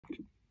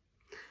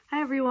Hi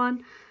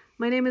everyone,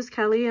 my name is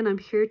Kelly and I'm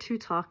here to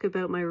talk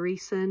about my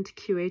recent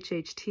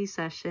QHHT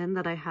session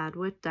that I had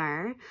with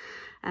Dar,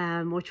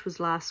 which was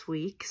last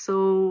week.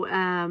 So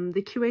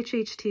the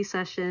QHHT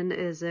session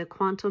is a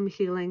quantum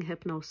healing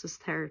hypnosis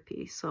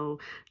therapy. So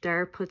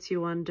Dar puts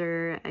you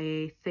under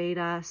a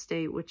theta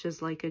state, which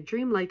is like a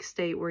dreamlike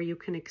state where you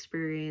can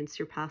experience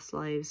your past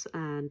lives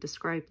and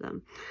describe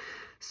them.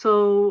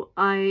 So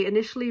I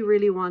initially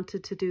really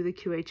wanted to do the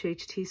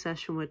QHHT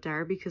session with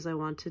Dar because I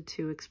wanted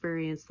to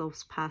experience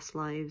those past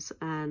lives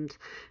and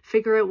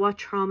figure out what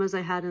traumas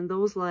I had in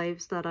those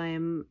lives that I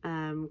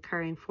am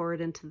carrying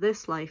forward into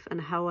this life and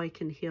how I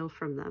can heal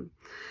from them.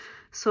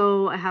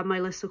 So I had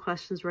my list of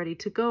questions ready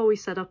to go. We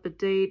set up a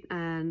date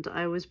and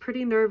I was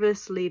pretty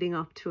nervous leading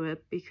up to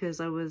it because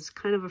I was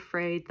kind of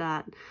afraid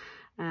that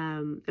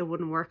it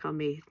wouldn't work on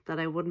me, that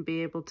I wouldn't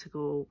be able to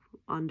go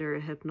under a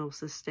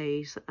hypnosis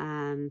state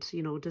and,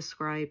 you know,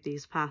 describe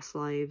these past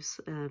lives.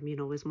 You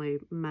know, is my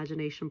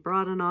imagination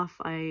broad enough?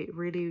 I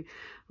really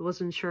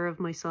wasn't sure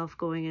of myself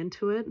going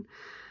into it.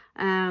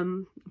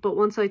 But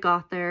once I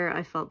got there,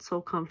 I felt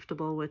so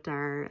comfortable with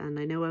Dar and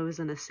I knew I was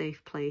in a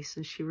safe place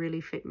and she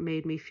really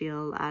made me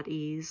feel at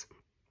ease.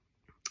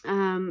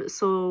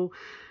 So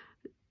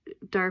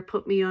Dar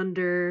put me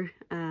under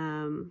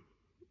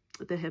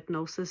the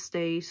hypnosis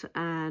state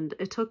and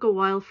it took a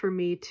while for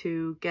me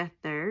to get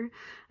there,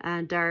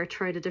 and Dar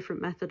tried a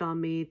different method on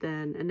me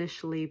than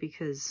initially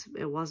because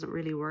it wasn't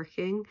really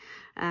working,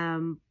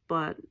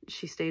 but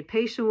she stayed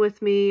patient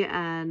with me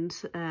and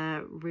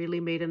really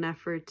made an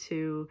effort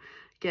to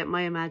get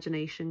my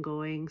imagination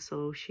going.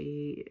 So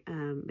she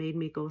made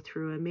me go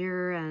through a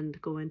mirror and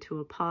go into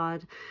a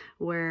pod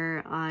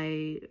where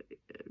I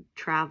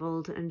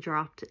traveled and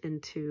dropped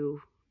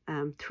into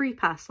 3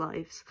 past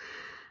lives.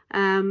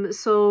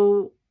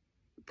 So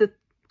the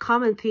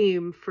common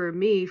theme for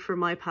me, for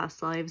my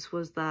past lives,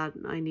 was that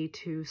I need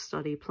to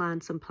study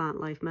plants and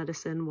plant life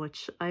medicine,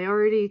 which I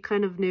already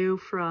kind of knew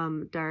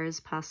from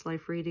Dar's past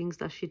life readings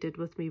that she did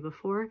with me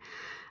before.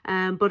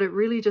 But it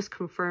really just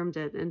confirmed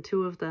it. In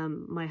 2 of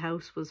them, my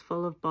house was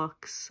full of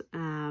books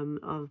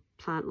of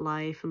plant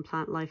life and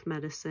plant life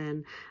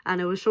medicine, and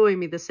it was showing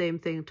me the same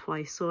thing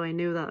twice. So I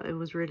knew that it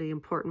was really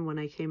important when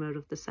I came out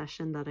of the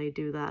session that I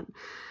do that.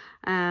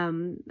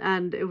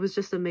 And it was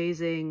just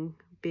amazing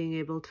being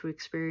able to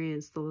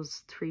experience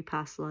those 3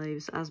 past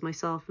lives as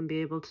myself and be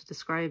able to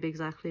describe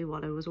exactly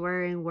what I was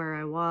wearing, where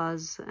I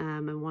was,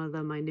 and one of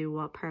them I knew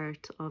what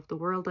part of the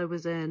world I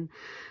was in.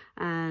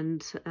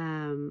 And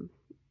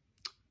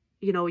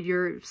you know,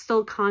 you're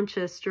still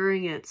conscious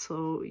during it,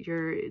 so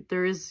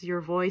there is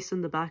your voice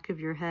in the back of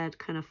your head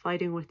kind of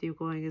fighting with you,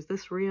 going, is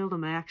this real?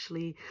 Am I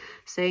actually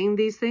saying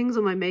these things?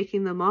 Am I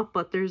making them up?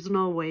 But there's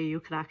no way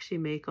you could actually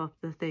make up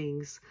the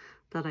things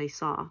that I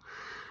saw.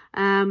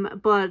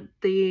 But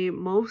the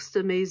most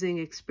amazing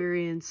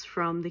experience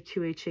from the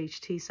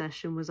QHHT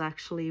session was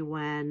actually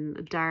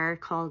when Dar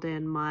called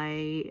in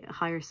my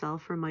higher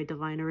self, or my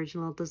divine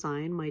original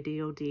design, my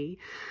DOD.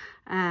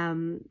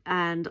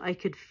 And I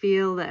could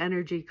feel the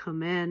energy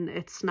come in.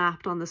 It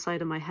snapped on the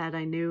side of my head.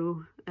 I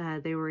knew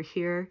they were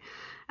here.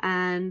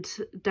 And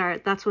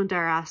that's when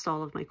Dar asked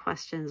all of my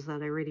questions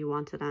that I really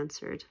wanted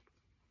answered.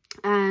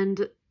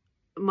 And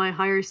my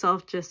higher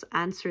self just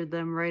answered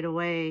them right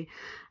away,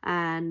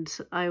 and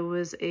I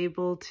was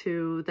able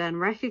to then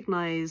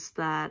recognize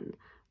that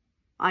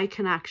I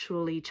can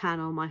actually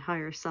channel my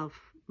higher self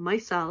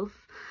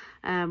myself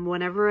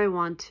whenever I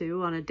want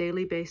to, on a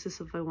daily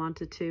basis if I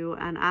wanted to,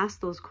 and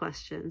ask those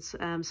questions.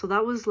 So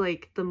that was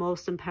like the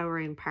most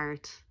empowering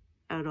part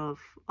out of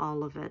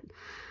all of it.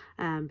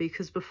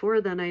 Because before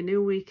then I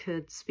knew we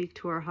could speak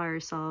to our higher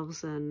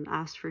selves and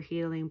ask for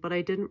healing, but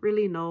I didn't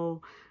really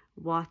know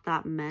what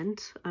that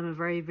meant. I'm a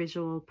very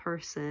visual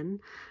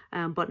person,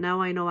 but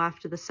now I know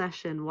after the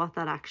session what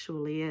that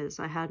actually is.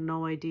 I had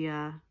no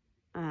idea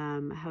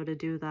how to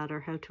do that or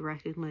how to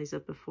recognize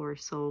it before.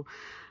 So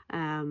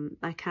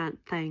I can't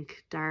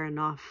thank Dar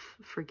enough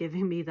for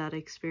giving me that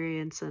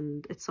experience,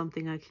 and it's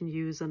something I can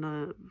use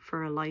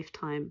for a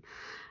lifetime.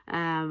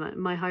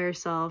 My higher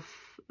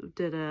self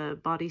did a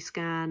body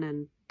scan,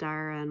 and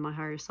Dar and my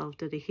higher self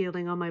did a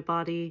healing on my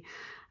body,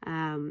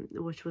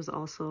 which was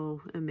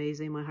also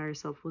amazing. My higher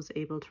self was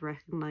able to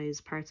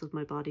recognize parts of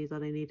my body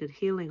that I needed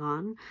healing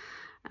on.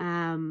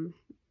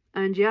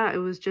 And yeah, it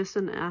was just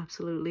an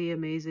absolutely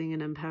amazing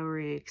and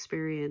empowering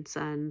experience,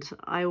 and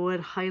I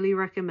would highly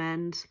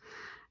recommend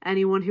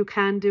anyone who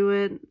can do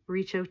it,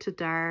 reach out to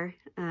Dar.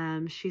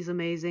 She's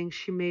amazing.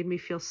 She made me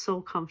feel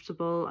so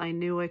comfortable. I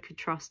knew I could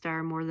trust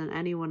Dar more than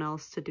anyone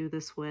else to do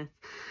this with.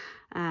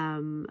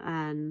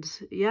 And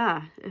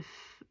yeah, if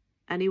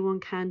anyone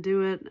can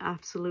do it,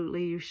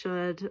 absolutely you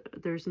should.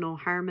 There's no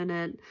harm in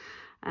it.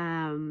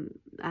 And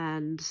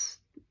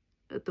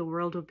the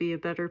world would be a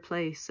better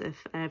place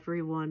if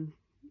everyone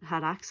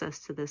had access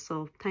to this.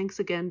 So thanks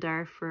again,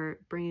 Dar, for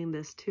bringing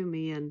this to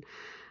me, and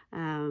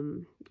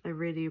I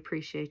really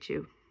appreciate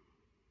you.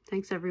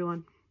 Thanks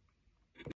everyone.